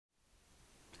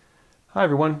Hi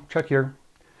everyone, Chuck here.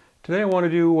 Today I want to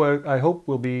do what I hope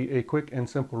will be a quick and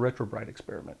simple Retrobright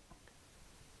experiment.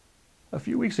 A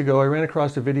few weeks ago I ran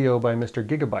across a video by Mr.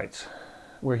 Gigabytes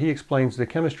where he explains the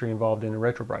chemistry involved in the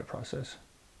Retrobright process.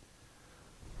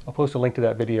 I'll post a link to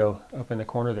that video up in the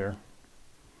corner there.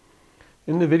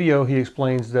 In the video he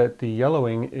explains that the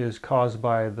yellowing is caused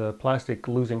by the plastic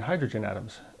losing hydrogen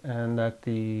atoms and that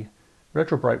the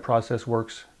Retrobright process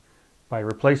works by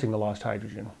replacing the lost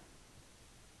hydrogen.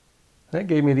 That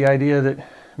gave me the idea that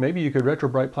maybe you could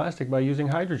retrobright plastic by using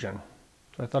hydrogen,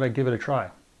 so I thought I'd give it a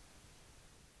try.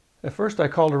 At first I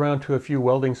called around to a few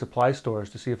welding supply stores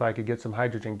to see if I could get some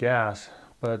hydrogen gas,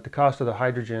 but the cost of the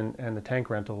hydrogen and the tank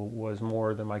rental was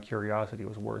more than my curiosity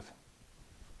was worth.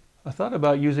 I thought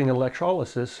about using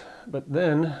electrolysis, but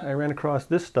then I ran across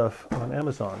this stuff on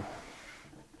Amazon.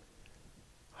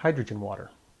 Hydrogen water.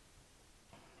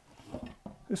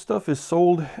 This stuff is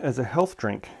sold as a health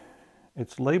drink.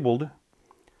 It's labeled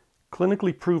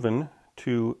clinically proven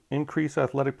to increase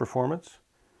athletic performance,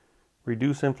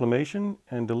 reduce inflammation,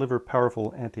 and deliver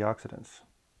powerful antioxidants.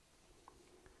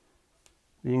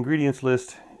 The ingredients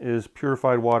list is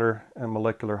purified water and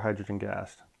molecular hydrogen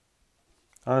gas.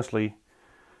 Honestly,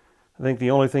 I think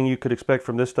the only thing you could expect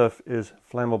from this stuff is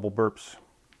flammable burps.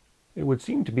 It would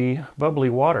seem to be bubbly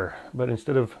water, but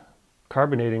instead of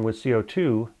carbonating with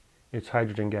CO2, it's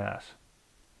hydrogen gas.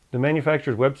 The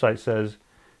manufacturer's website says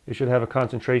it should have a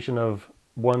concentration of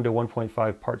 1 to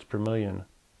 1.5 parts per million.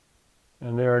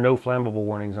 And there are no flammable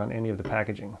warnings on any of the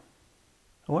packaging.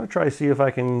 I want to try to see if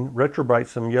I can retrobright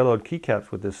some yellowed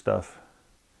keycaps with this stuff.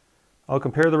 I'll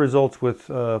compare the results with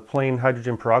plain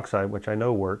hydrogen peroxide, which I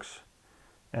know works.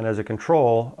 And as a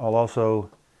control, I'll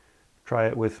also try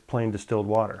it with plain distilled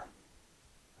water.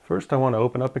 First, I want to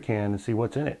open up a can and see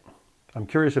what's in it. I'm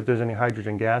curious if there's any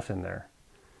hydrogen gas in there.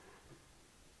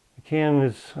 The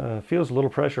can feels a little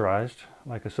pressurized,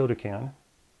 like a soda can.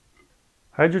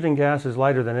 Hydrogen gas is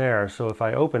lighter than air, so if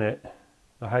I open it,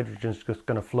 the hydrogen is just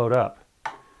going to float up.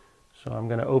 So I'm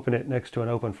going to open it next to an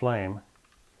open flame,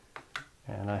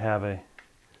 and I have a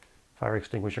fire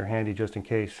extinguisher handy just in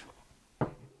case.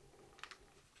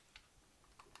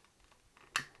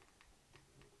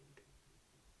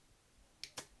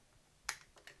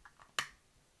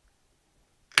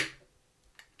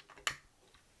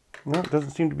 No, it doesn't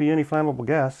seem to be any flammable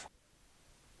gas.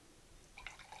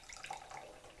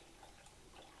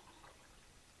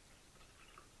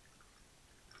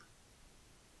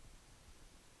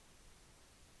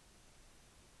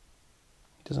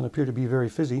 It doesn't appear to be very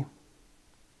fizzy.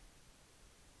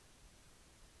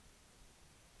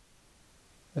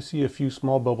 I see a few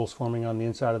small bubbles forming on the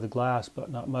inside of the glass, but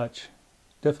not much.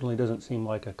 Definitely doesn't seem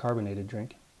like a carbonated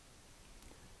drink.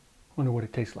 Wonder what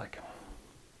it tastes like.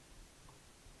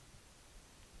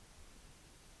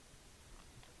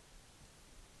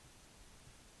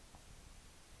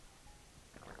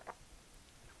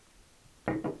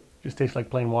 Just tastes like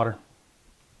plain water.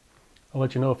 I'll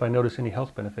let you know if I notice any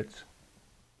health benefits.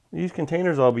 These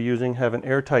containers I'll be using have an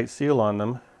airtight seal on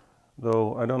them,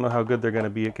 though I don't know how good they're going to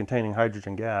be at containing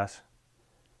hydrogen gas.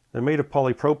 They're made of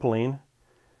polypropylene,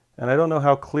 and I don't know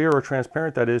how clear or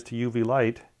transparent that is to UV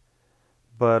light,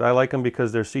 but I like them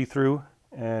because they're see-through,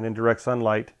 and in direct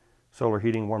sunlight, solar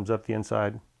heating warms up the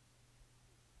inside.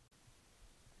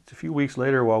 It's a few weeks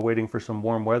later, while waiting for some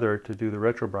warm weather to do the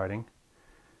retrobrighting,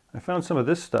 I found some of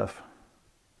this stuff.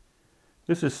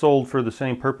 This is sold for the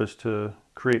same purpose, to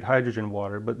create hydrogen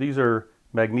water, but these are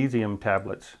magnesium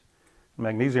tablets.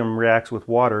 Magnesium reacts with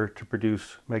water to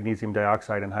produce magnesium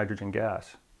dioxide and hydrogen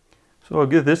gas. So I'll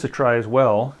give this a try as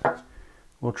well.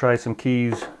 We'll try some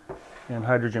keys in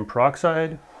hydrogen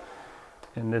peroxide,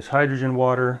 in this hydrogen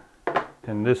water,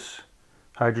 in this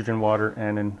hydrogen water,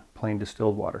 and in plain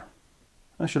distilled water.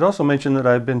 I should also mention that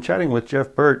I've been chatting with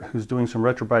Jeff Burt, who's doing some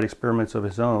retrobright experiments of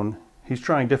his own. He's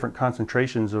trying different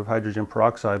concentrations of hydrogen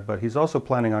peroxide, but he's also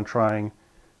planning on trying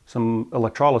some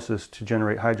electrolysis to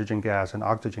generate hydrogen gas and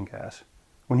oxygen gas.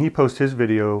 When he posts his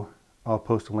video, I'll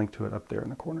post a link to it up there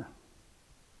in the corner.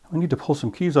 I need to pull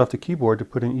some keys off the keyboard to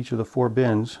put in each of the 4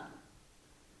 bins.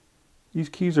 These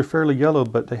keys are fairly yellow,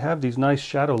 but they have these nice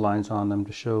shadow lines on them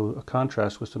to show a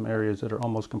contrast with some areas that are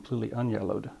almost completely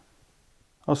unyellowed.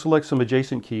 I'll select some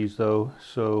adjacent keys though,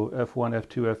 so F1,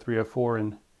 F2, F3, F4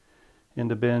 and in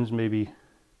the bins, maybe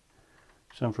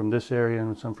some from this area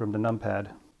and some from the numpad.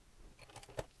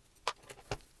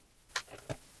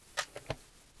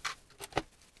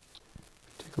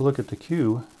 Take a look at the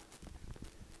cue.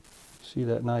 See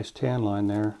that nice tan line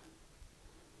there?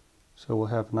 So we'll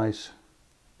have a nice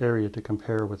area to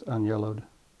compare with unyellowed.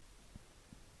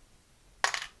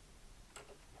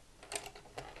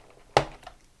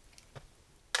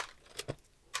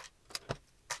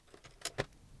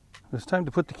 It's time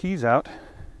to put the keys out.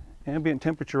 Ambient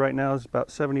temperature right now is about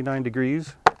 79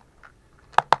 degrees,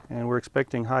 and we're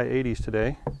expecting high 80s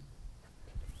today.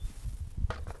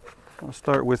 I'll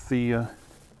start with the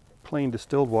plain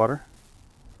distilled water.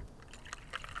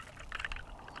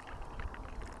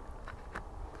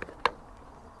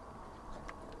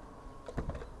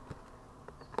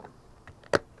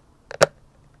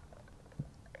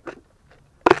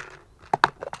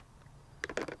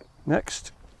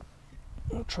 Next,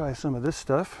 we'll try some of this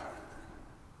stuff.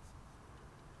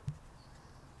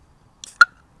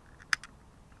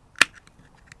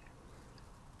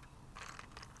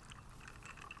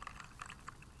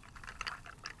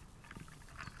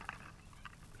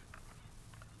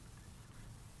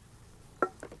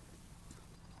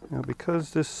 Now,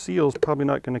 because this seal is probably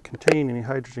not going to contain any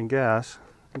hydrogen gas,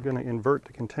 I'm going to invert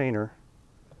the container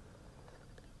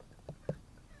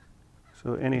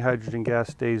so any hydrogen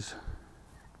gas stays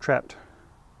trapped.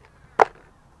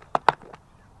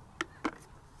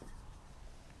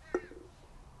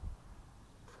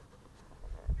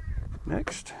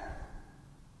 Next,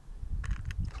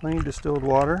 plain distilled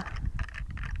water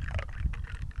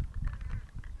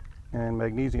and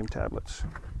magnesium tablets.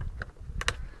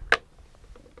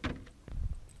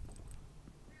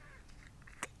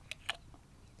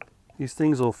 These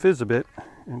things will fizz a bit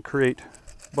and create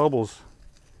bubbles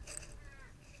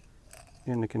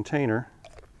in the container.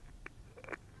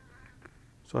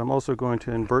 So I'm also going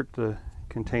to invert the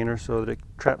container so that it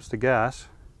traps the gas.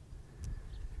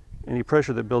 Any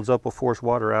pressure that builds up will force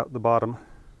water out the bottom.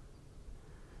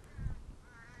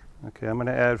 Okay, I'm going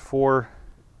to add 4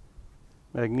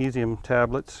 magnesium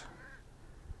tablets,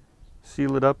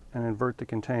 seal it up, and invert the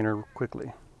container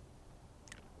quickly.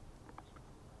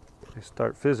 They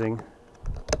start fizzing,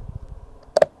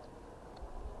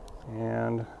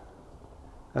 and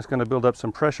that's going to build up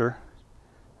some pressure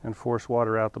and force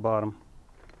water out the bottom.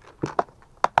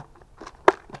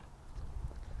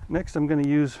 Next, I'm going to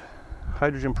use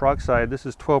hydrogen peroxide. This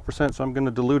is 12%, so I'm going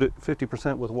to dilute it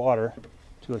 50% with water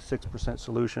to a 6%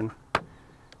 solution.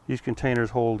 These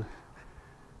containers hold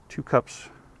 2 cups.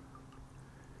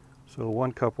 So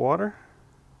 1 cup water.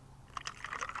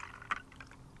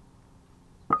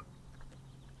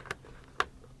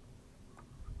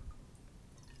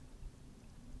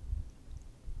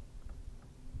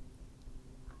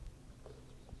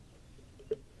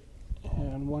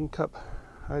 And 1 cup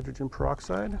hydrogen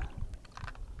peroxide.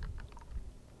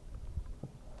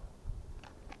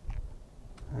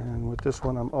 And with this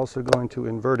one, I'm also going to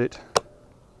invert it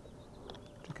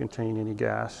to contain any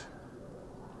gas.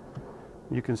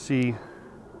 You can see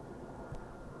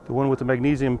the one with the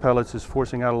magnesium pellets is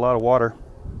forcing out a lot of water.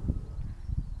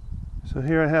 So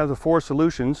here I have the 4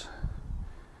 solutions: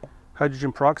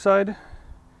 hydrogen peroxide,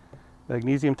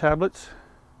 magnesium tablets,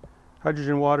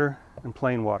 hydrogen water, and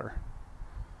plain water.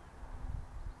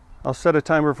 I'll set a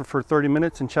timer for 30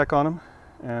 minutes and check on them,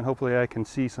 and hopefully I can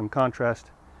see some contrast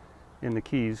in the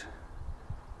keys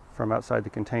from outside the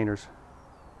containers.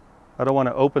 I don't want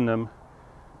to open them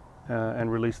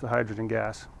and release the hydrogen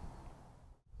gas.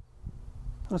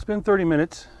 Well, it's been 30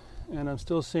 minutes and I'm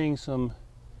still seeing some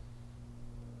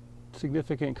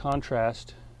significant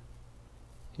contrast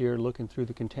here looking through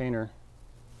the container.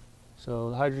 So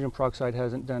the hydrogen peroxide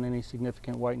hasn't done any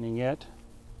significant whitening yet.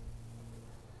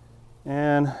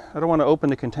 And I don't want to open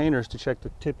the containers to check the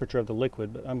temperature of the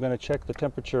liquid, but I'm going to check the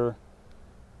temperature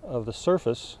of the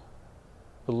surface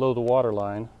below the water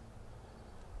line,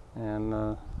 and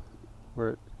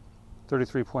we're at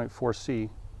 33.4 C.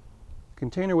 The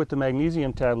container with the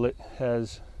magnesium tablet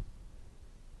has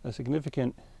a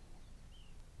significant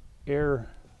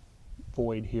air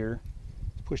void here.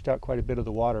 It's pushed out quite a bit of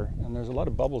the water, and there's a lot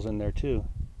of bubbles in there too.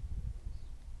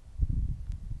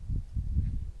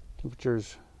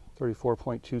 Temperature's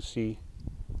 34.2 C.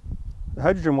 The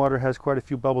hydrogen water has quite a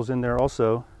few bubbles in there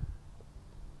also.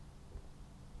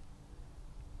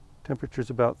 Temperature's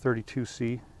about 32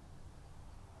 C.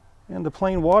 And the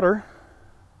plain water,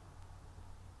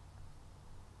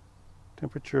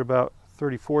 temperature about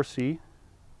 34 C.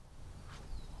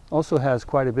 Also has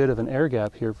quite a bit of an air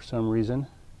gap here for some reason.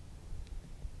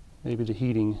 Maybe the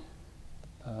heating,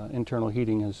 internal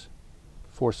heating has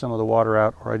forced some of the water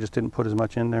out, or I just didn't put as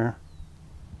much in there.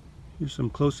 Here's some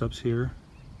close-ups here.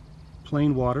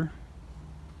 Plain water,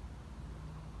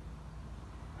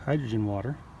 hydrogen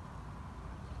water,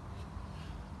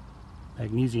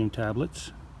 magnesium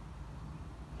tablets,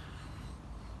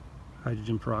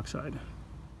 hydrogen peroxide.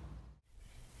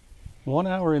 1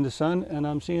 hour in the sun, and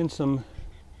I'm seeing some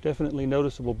definitely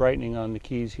noticeable brightening on the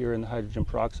keys here in the hydrogen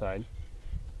peroxide.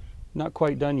 Not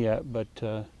quite done yet, but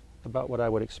about what I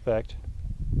would expect.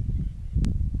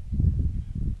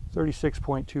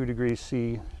 36.2 degrees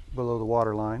C below the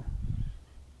water line.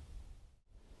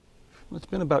 It's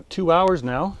been about 2 hours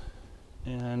now,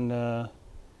 and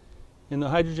in the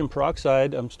hydrogen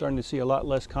peroxide I'm starting to see a lot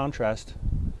less contrast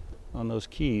on those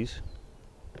keys,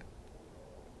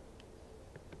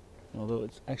 although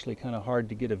it's actually kind of hard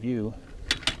to get a view.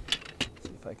 Let's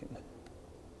see if I can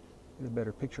get a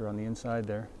better picture on the inside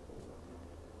there.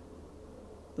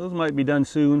 Those might be done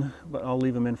soon, but I'll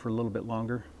leave them in for a little bit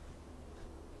longer.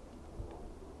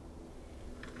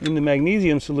 In the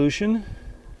magnesium solution,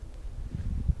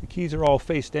 the keys are all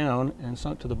face down and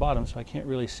sunk to the bottom, so I can't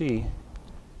really see.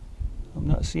 I'm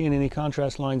not seeing any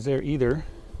contrast lines there either,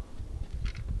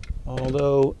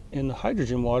 although in the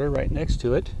hydrogen water right next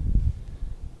to it,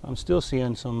 I'm still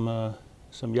seeing some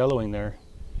yellowing there.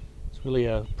 It's really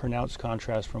a pronounced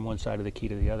contrast from one side of the key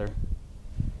to the other.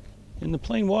 In the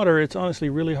plain water, it's honestly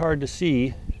really hard to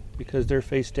see because they're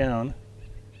face down.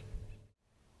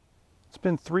 It's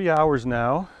been 3 hours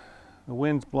now. The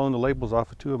wind's blown the labels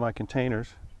off of 2 of my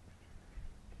containers.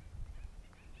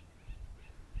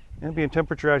 Ambient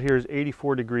temperature out here is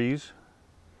 84 degrees,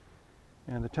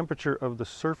 and the temperature of the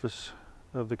surface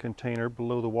of the container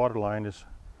below the water line is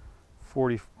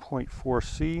 40.4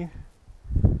 C.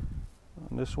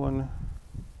 On this one,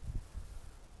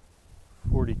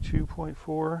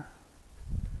 42.4.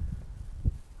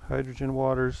 Hydrogen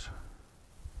waters,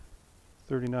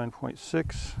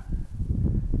 39.6.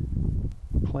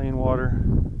 Plain water,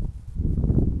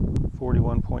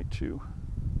 41.2.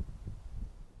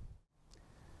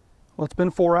 Well, it's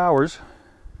been 4 hours.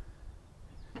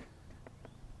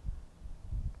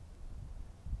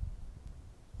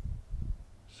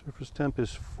 Surface temp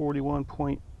is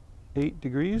 41.8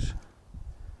 degrees.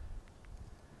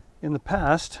 In the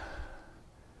past,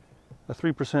 a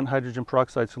 3% hydrogen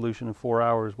peroxide solution in 4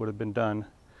 hours would have been done.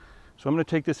 So I'm going to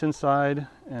take this inside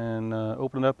and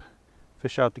open it up,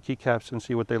 fish out the keycaps and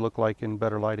see what they look like in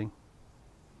better lighting.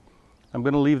 I'm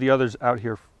going to leave the others out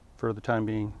here for the time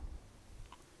being.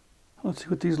 Let's see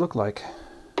what these look like.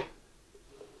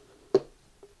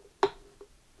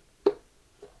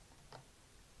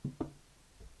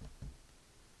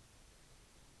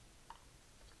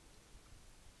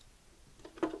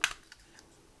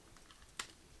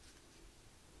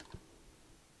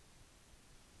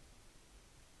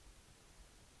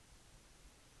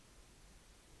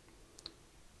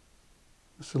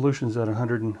 The solution's at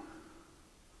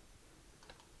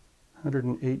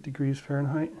 108 degrees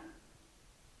Fahrenheit.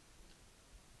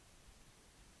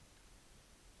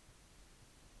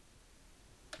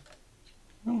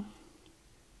 Well,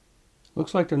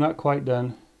 looks like they're not quite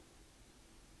done.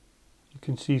 You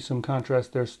can see some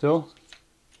contrast there still.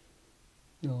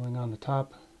 Yellowing on the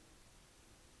top,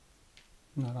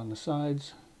 not on the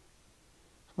sides.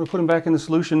 I'm going to put them back in the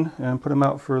solution and put them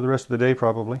out for the rest of the day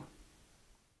probably.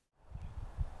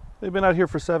 They've been out here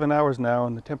for 7 hours now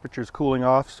and the temperature's cooling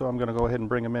off, so I'm going to go ahead and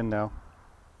bring them in now.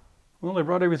 Well, I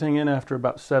brought everything in after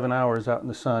about 7 hours out in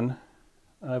the sun.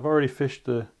 I've already fished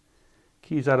the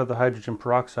keys out of the hydrogen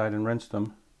peroxide and rinsed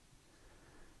them.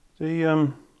 They, I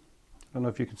don't know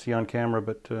if you can see on camera,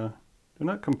 but they're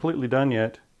not completely done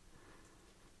yet.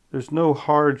 There's no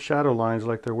hard shadow lines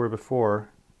like there were before.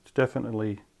 It's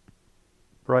definitely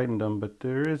brightened them, but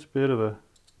there is a bit of a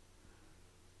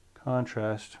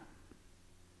contrast.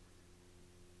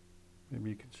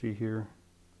 Maybe you can see here.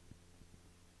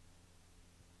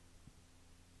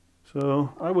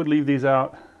 So I would leave these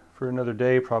out for another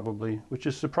day probably, which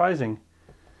is surprising.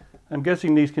 I'm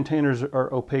guessing these containers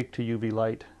are opaque to UV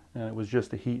light, and it was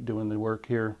just the heat doing the work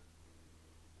here.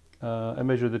 I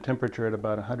measured the temperature at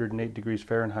about 108 degrees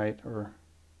Fahrenheit, or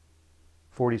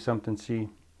 40 something C.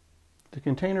 The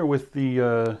container with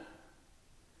the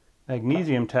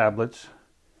magnesium tablets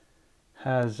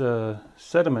has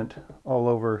sediment all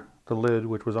over the lid,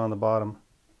 which was on the bottom.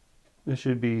 This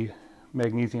should be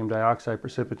magnesium dioxide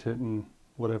precipitate and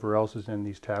whatever else is in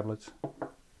these tablets.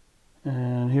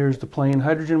 And here's the plain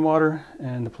hydrogen water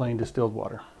and the plain distilled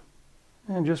water.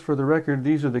 And just for the record,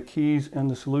 these are the keys and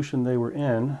the solution they were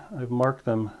in. I've marked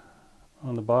them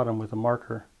on the bottom with a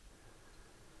marker.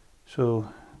 So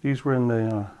these were in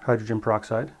the hydrogen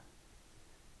peroxide.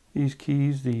 These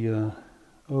keys, the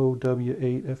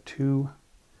OW8F2,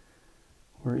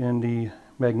 were in the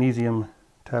magnesium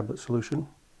tablet solution.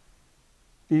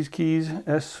 These keys,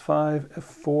 S5,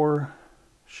 F4,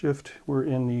 shift, were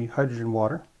in the hydrogen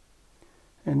water.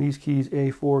 And these keys,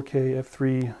 A4, K,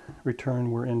 F3,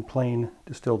 return, were in plain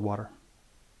distilled water.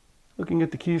 Looking at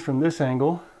the keys from this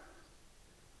angle,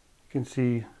 you can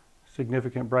see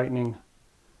significant brightening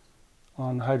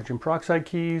on the hydrogen peroxide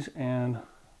keys, and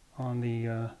on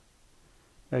the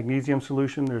magnesium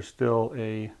solution there's still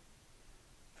a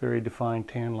Very defined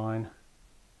tan line.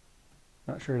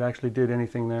 Not sure it actually did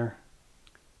anything there.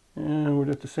 And we're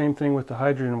at the same thing with the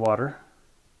hydrogen water.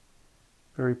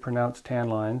 Very pronounced tan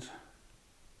lines.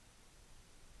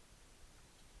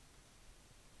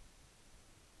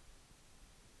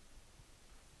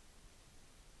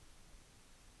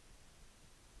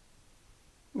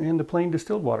 And the plain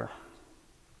distilled water.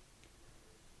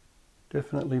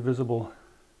 Definitely visible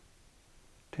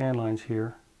tan lines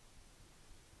here.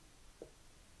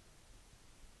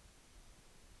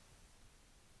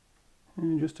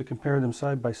 And just to compare them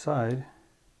side by side,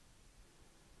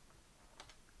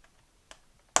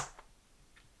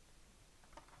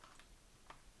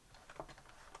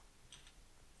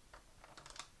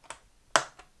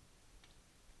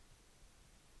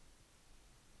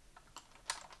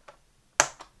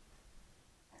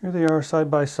 here they are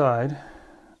side by side,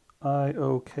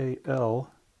 IOKL.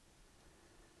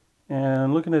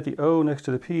 And looking at the O next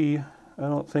to the P, I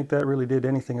don't think that really did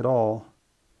anything at all.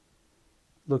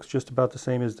 Looks just about the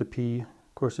same as the P.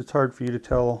 Of course, it's hard for you to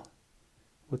tell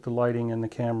with the lighting and the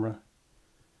camera.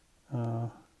 But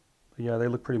yeah, they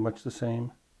look pretty much the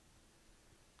same.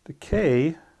 The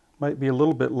K might be a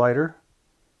little bit lighter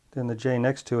than the J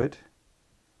next to it,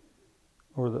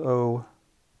 or the O.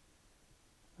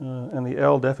 And the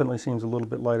L definitely seems a little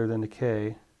bit lighter than the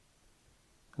K.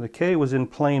 And the K was in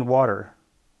plain water.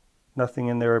 Nothing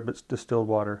in there but distilled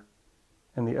water.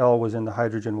 And the L was in the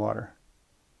hydrogen water.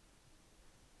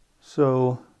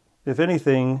 So, if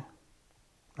anything,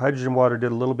 hydrogen water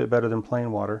did a little bit better than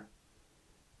plain water.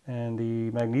 And the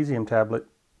magnesium tablet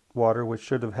water, which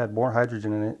should have had more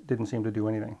hydrogen in it, didn't seem to do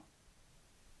anything.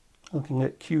 Looking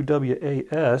at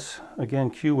QWAS, again,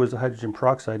 Q was the hydrogen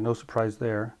peroxide, no surprise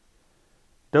there.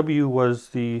 W was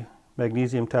the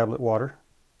magnesium tablet water.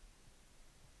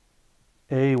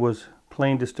 A was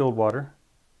plain distilled water,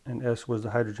 and S was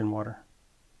the hydrogen water.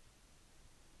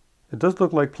 It does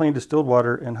look like plain distilled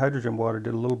water and hydrogen water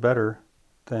did a little better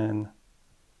than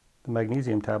the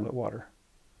magnesium tablet water.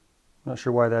 I'm not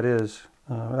sure why that is.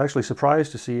 I'm actually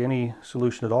surprised to see any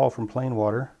solution at all from plain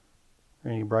water,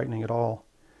 or any brightening at all.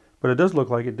 But it does look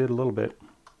like it did a little bit,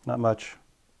 not much.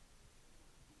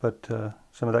 But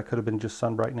some of that could have been just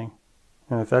sun brightening.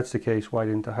 And if that's the case, why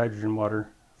didn't the hydrogen water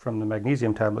from the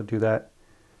magnesium tablet do that?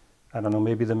 I don't know,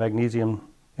 maybe the magnesium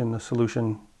in the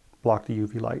solution blocked the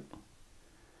UV light.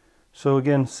 So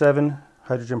again, 7,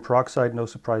 hydrogen peroxide, no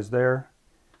surprise there.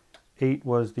 8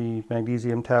 was the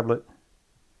magnesium tablet.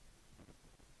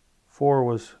 4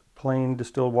 was plain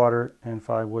distilled water, and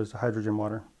 5 was the hydrogen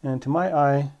water. And to my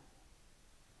eye,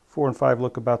 4 and 5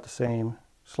 look about the same,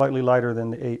 slightly lighter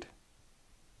than the 8.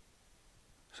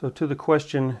 So to the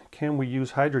question, can we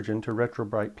use hydrogen to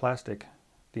retrobright plastic?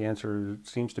 The answer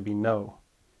seems to be no,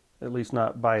 at least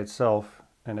not by itself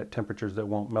and at temperatures that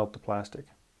won't melt the plastic.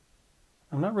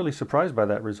 I'm not really surprised by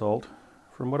that result.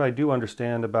 From what I do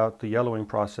understand about the yellowing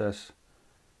process,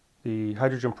 the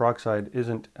hydrogen peroxide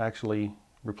isn't actually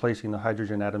replacing the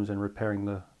hydrogen atoms and repairing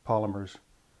the polymers.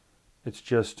 It's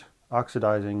just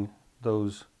oxidizing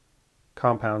those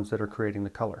compounds that are creating the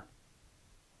color.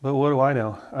 But what do I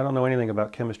know? I don't know anything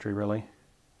about chemistry really.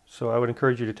 So I would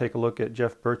encourage you to take a look at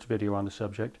Jeff Burt's video on the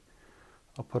subject.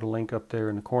 I'll put a link up there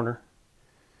in the corner.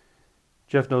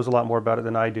 Jeff knows a lot more about it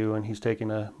than I do, and he's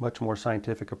taken a much more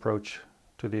scientific approach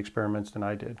to the experiments than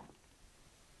I did.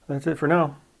 That's it for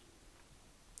now.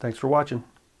 Thanks for watching.